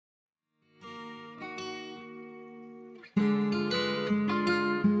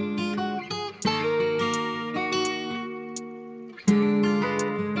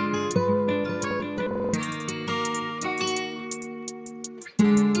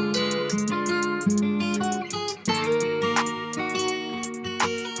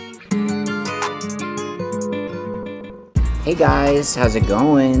Hey guys, how's it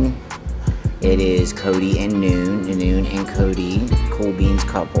going? It is Cody and Ngun and Cody, Cool Beans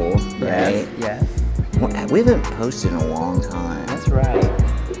couple, right? Yes. We haven't posted in a long time. That's right.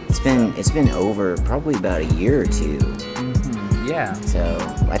 It's been over probably about a year or two. Mm-hmm. Yeah. So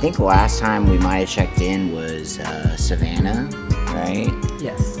I think the last time we might have checked in was Savannah, right?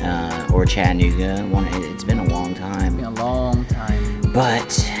 Yes. Or Chattanooga. It's been a long time. It's been a long time.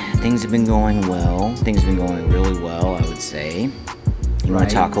 But things have been going well. Things have been going really well, I would say. You want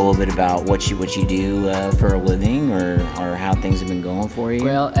to talk a little bit about what you do for a living, or how things have been going for you?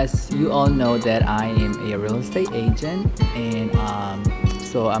 Well, as you all know, that I am a real estate agent, and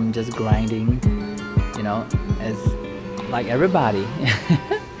so I'm just grinding, you know, as like everybody,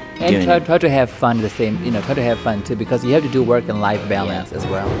 and try to have fun the same, try to have fun too, because you have to do work and life balance as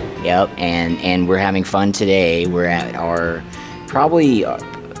well. Yep, and we're having fun today. We're at probably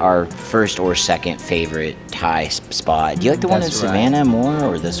our first or second favorite Thai spot. Do you like the one in Savannah more,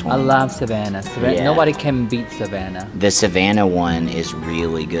 or this one? I love Savannah. Yeah. Nobody can beat Savannah. The Savannah one is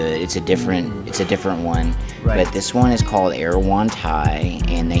really good. It's a different one. Right. But this one is called Erawan Thai,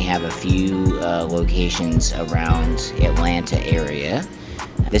 and they have a few locations around Atlanta area.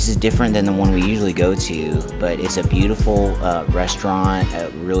 This is different than the one we usually go to, but it's a beautiful restaurant,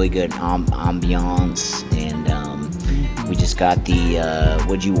 a really good ambiance, and we just got the,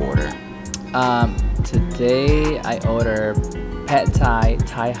 what'd you order? Today I order pad thai,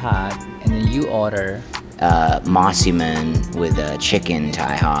 Thai hot, and then you order Massaman with chicken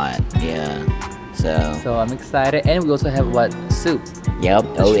Thai hot, yeah. So I'm excited, and we also have soup. Yep.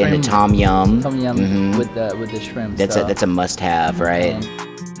 And the tom yum. With the shrimp. That's a must-have, right?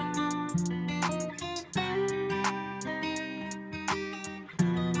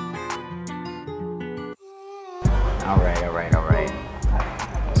 All right.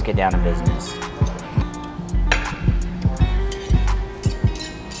 Let's get down to business.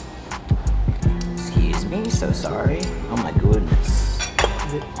 Excuse me, so sorry. Oh my goodness.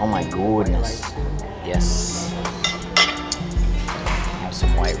 Oh my goodness. Yes. Have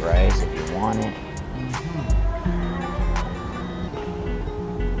some white rice if you want it.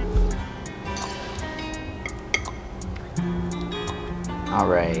 All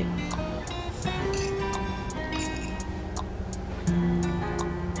right.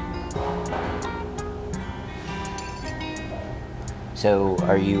 So,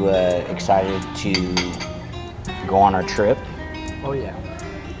 are you excited to go on our trip? Oh yeah.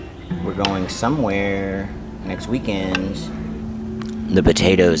 We're going somewhere next weekend. The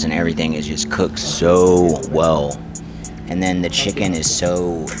potatoes and everything is just cooked so well. And then the chicken is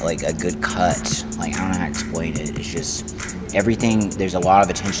so, like, a good cut. Like, I don't know how to explain it. It's just, everything, there's a lot of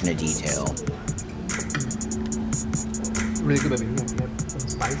attention to detail. Really good, baby. Some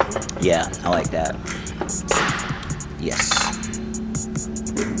spice. Yeah, I like that. Yes.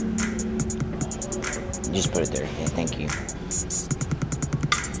 Just put it there. Yeah, thank you.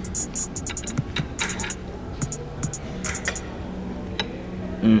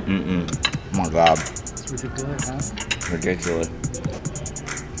 Oh my God. It's ridiculous, huh? Ridiculous.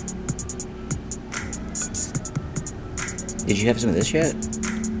 Did you have some of this yet?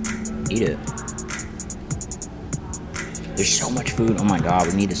 Eat it. There's so much food. Oh my God,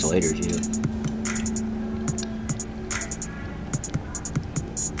 we need this later too.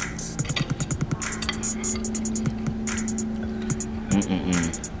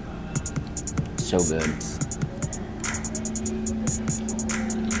 So good.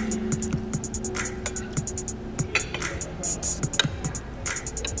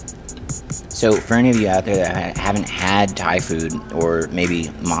 So for any of you out there that haven't had Thai food, or maybe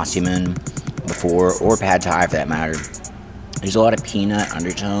Massaman before, or pad Thai for that matter, there's a lot of peanut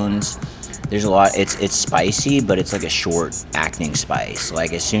undertones. There's a lot. It's spicy, but it's like a short acting spice.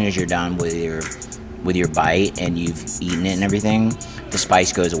 Like as soon as you're done with your bite and you've eaten it and everything, the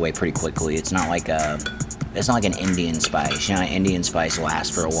spice goes away pretty quickly. It's not like an Indian spice. You know, an Indian spice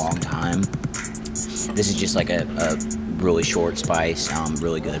lasts for a long time. This is just like a really short spice.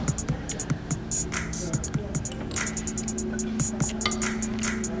 Really good.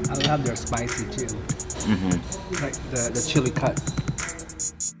 I love their spicy too. Like the chili cut.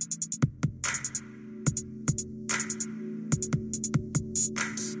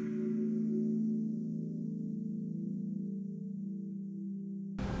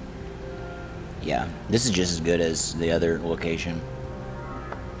 Yeah, this is just as good as the other location.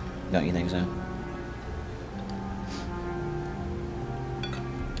 Don't you think so?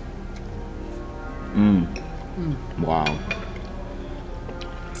 Wow.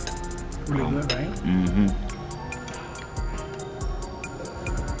 Really good, right?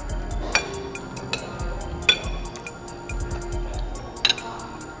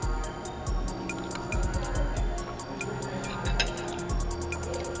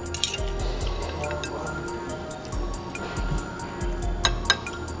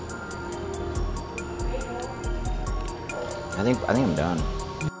 think I'm done.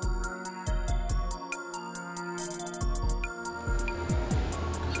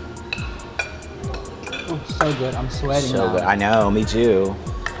 Oh, so good. I'm sweating So now. good. I know, me too.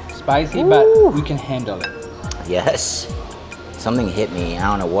 Spicy, but we can handle it. Yes. Something hit me. I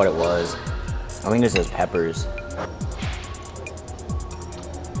don't know what it was. I think it's those peppers.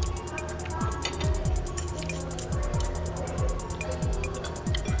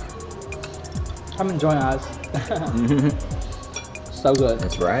 Come and join us. So good.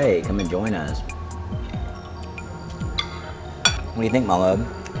 That's right. Come and join us. What do you think, my love?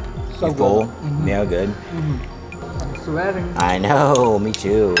 So You full? good. Yeah, good. I'm sweating. I know, me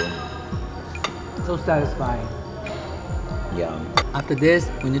too. So satisfying. Yeah. After this,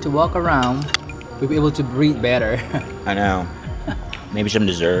 we need to walk around. We'll be able to breathe better. I know. Maybe some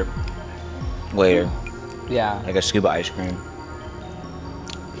dessert later, Yeah. like a scuba ice cream.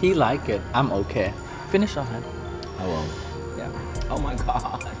 He like it. I'm okay. Finish on it. Oh well. Yeah. Oh my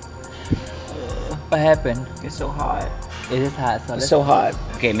god. What happened? It's so hot. It is hot, so It's let's so hot.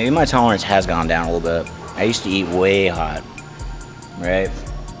 Okay, maybe my tolerance has gone down a little bit. I used to eat way hot, right?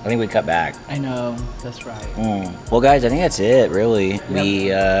 I think we cut back. I know, that's right. Well, guys, I think that's it, really. Yep.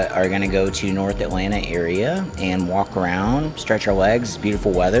 We are going to go to North Atlanta area and walk around, stretch our legs. It's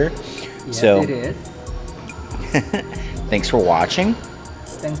beautiful weather. Yes, so, it is. Thanks for watching.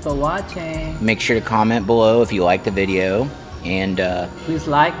 Thanks for watching. Make sure to comment below if you like the video. And please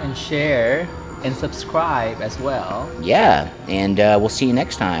like and share and subscribe as well. Yeah, and we'll see you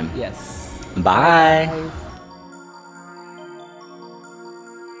next time. Yes. Bye. Bye.